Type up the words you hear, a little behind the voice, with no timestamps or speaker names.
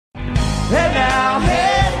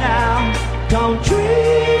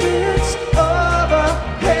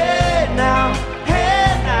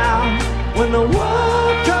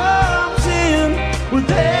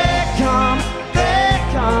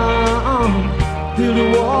build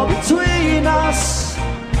a wall between us.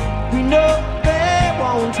 We know they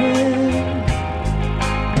won't win.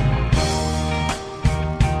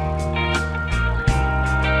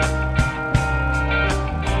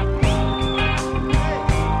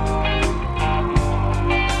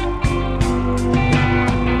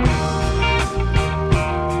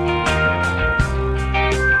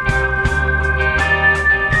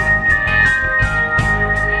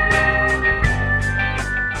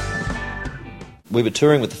 We were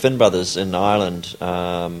touring with the Finn Brothers in Ireland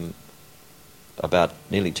about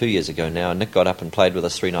nearly 2 years ago now, and Nick got up and played with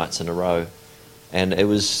us 3 nights in a row, and that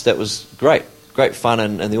was great fun,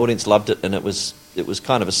 and the audience loved it, and it was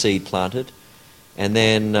kind of a seed planted. And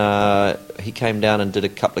then he came down and did a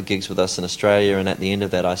couple of gigs with us in Australia, and at the end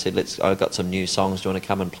of that I said, I've got some new songs, do you want to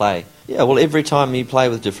come and play? Yeah, well, every time you play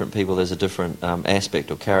with different people there's a different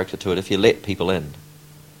aspect or character to it if you let people in.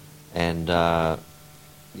 And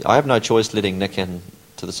I have no choice letting Nick in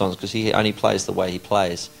to the songs because he only plays the way he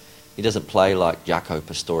plays. He doesn't play like Jaco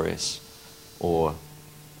Pastorius or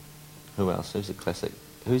who else? Who's your classic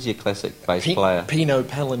bass player? Pino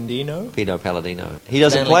Palladino. Pino Palladino. He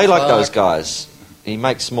doesn't play like those guys. He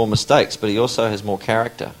makes more mistakes, but he also has more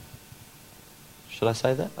character. Should I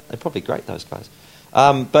say that? They're probably great, those guys.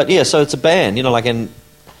 But yeah, so it's a band, and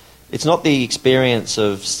it's not the experience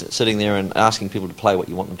of sitting there and asking people to play what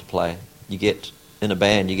you want them to play. In a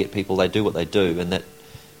band, you get people, they do what they do, and that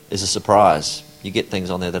is a surprise. You get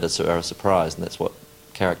things on there that are a surprise, and that's what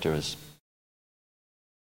character is.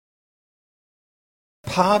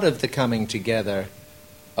 Part of the coming together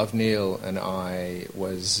of Neil and I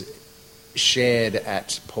was shared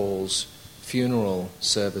at Paul's funeral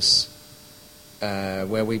service,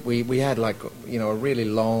 where we had a really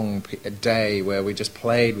long day where we just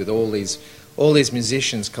played with all these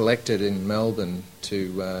musicians collected in Melbourne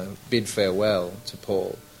to bid farewell to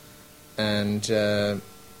Paul. And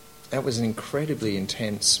that was an incredibly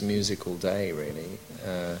intense musical day, really.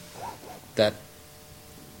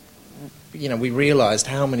 We realised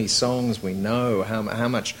how many songs we know, how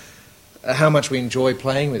much we enjoy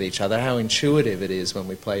playing with each other, how intuitive it is when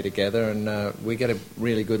we play together, and we get a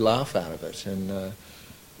really good laugh out of it. And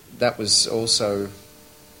that was also,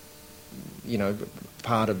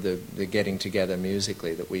 part of the getting together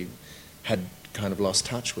musically that we had kind of lost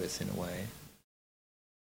touch with in a way.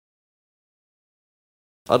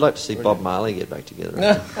 I'd like to see Bob Marley get back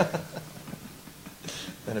together.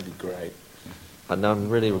 That'd be great. I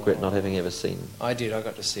really regret not having ever seen. I did. I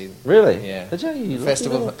got to see them. Really? Yeah. Did you?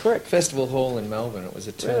 Festival Hall in Melbourne. It was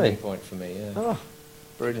a turning point for me. Yeah. Oh,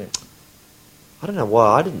 brilliant. I don't know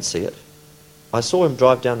why I didn't see it. I saw him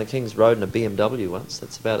drive down the King's Road in a BMW once.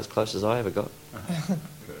 That's about as close as I ever got.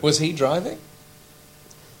 Was he driving?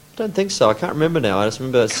 I don't think so. I can't remember now. I just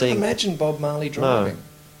remember seeing. Imagine Bob Marley driving. No.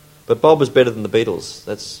 But Bob was better than the Beatles.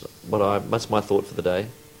 That's my thought for the day.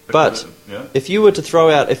 But if you were to throw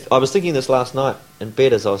out, I was thinking this last night in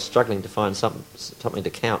bed as I was struggling to find something to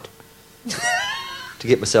count to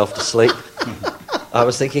get myself to sleep. I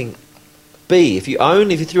was thinking, B. If you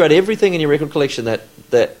threw out everything in your record collection or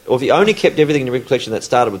if you only kept everything in your record collection that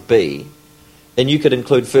started with B, and you could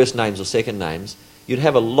include first names or second names, you'd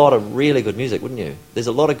have a lot of really good music, wouldn't you? There's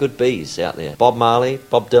a lot of good Bs out there. Bob Marley,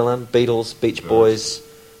 Bob Dylan, Beatles, Beach Boys,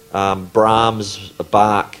 Brahms,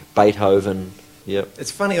 Bach, Beethoven. Yep.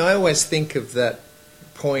 It's funny, I always think of that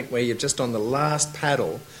point where you're just on the last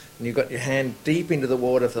paddle and you've got your hand deep into the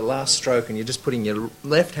water for the last stroke and you're just putting your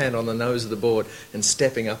left hand on the nose of the board and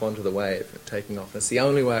stepping up onto the wave and taking off. That's the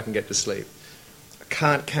only way I can get to sleep. I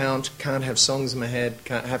can't count, can't have songs in my head,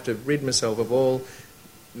 have to rid myself of all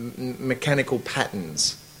mechanical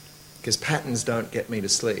patterns, because patterns don't get me to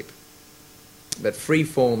sleep. But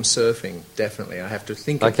free-form surfing, definitely. I have to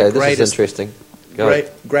think of the this is interesting.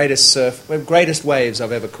 Greatest waves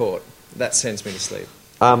I've ever caught. That sends me to sleep.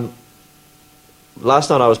 Last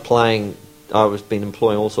night I was playing. I've been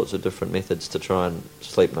employing all sorts of different methods to try and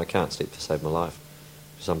sleep, and I can't sleep to save my life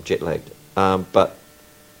because I'm jet lagged. But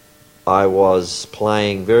I was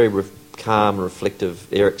playing very calm, reflective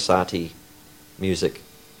Eric Satie music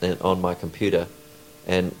on my computer,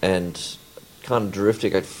 and kind of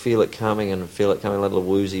drifting. I'd feel it coming, little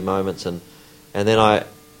woozy moments, and then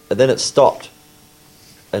it stopped.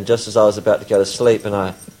 And just as I was about to go to sleep, and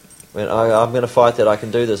I went, I'm going to fight that. I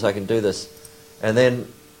can do this. And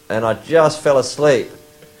I just fell asleep.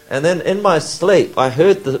 And then in my sleep, I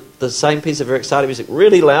heard the same piece of Eric Satie music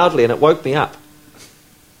really loudly, and it woke me up.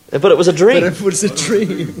 But it was a dream. But it was a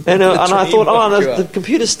dream. And I thought, the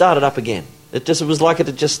computer started up again. It was like it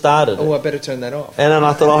had just started. Oh, I better turn that off. And then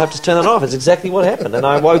I thought, I'll have to turn it off. It's exactly what happened. And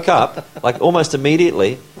I woke up, like almost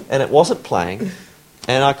immediately, and it wasn't playing,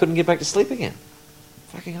 and I couldn't get back to sleep again.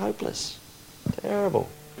 Fucking hopeless. Terrible.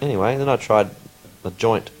 Anyway, then I tried a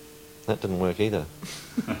joint. That didn't work either.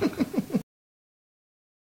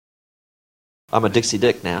 I'm a Dixie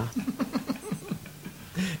Dick now.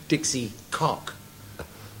 Dixie cock.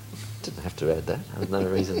 Didn't have to add that. There's no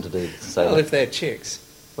reason to say Well, that. if they're chicks.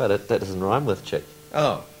 Well, that doesn't rhyme with chick.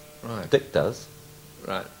 Oh, right. Dick does.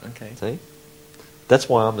 Right, okay. See? That's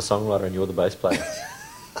why I'm the songwriter and you're the bass player.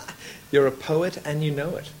 You're a poet and you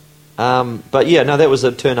know it. But yeah, no, that was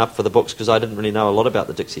a turn up for the books because I didn't really know a lot about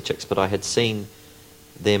the Dixie Chicks, but I had seen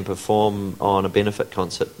them perform on a benefit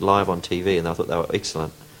concert live on TV, and I thought they were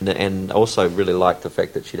excellent. And also really liked the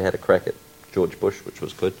fact that she'd had a crack at George Bush, which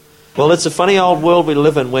was good. Well, it's a funny old world we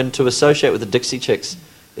live in when to associate with the Dixie Chicks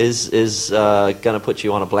is going to put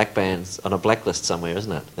you on a blacklist somewhere,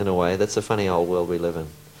 isn't it? In a way, that's a funny old world we live in.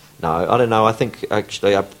 No, I don't know. I think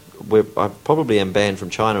actually I probably am banned from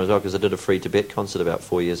China as well because I did a Free Tibet concert about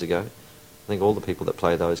 4 years ago. I think all the people that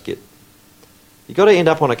play those get... You've got to end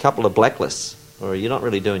up on a couple of blacklists or you're not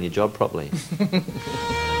really doing your job properly.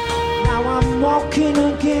 Now I'm walking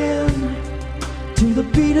again to the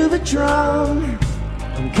beat of a drum.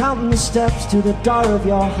 I'm counting the steps to the door of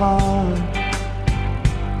your heart.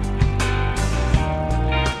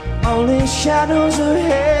 Only shadows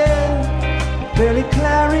ahead, barely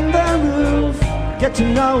clearing the roof. Get to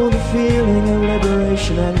know the feeling of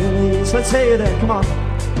liberation and release. Let's hear it then, come on.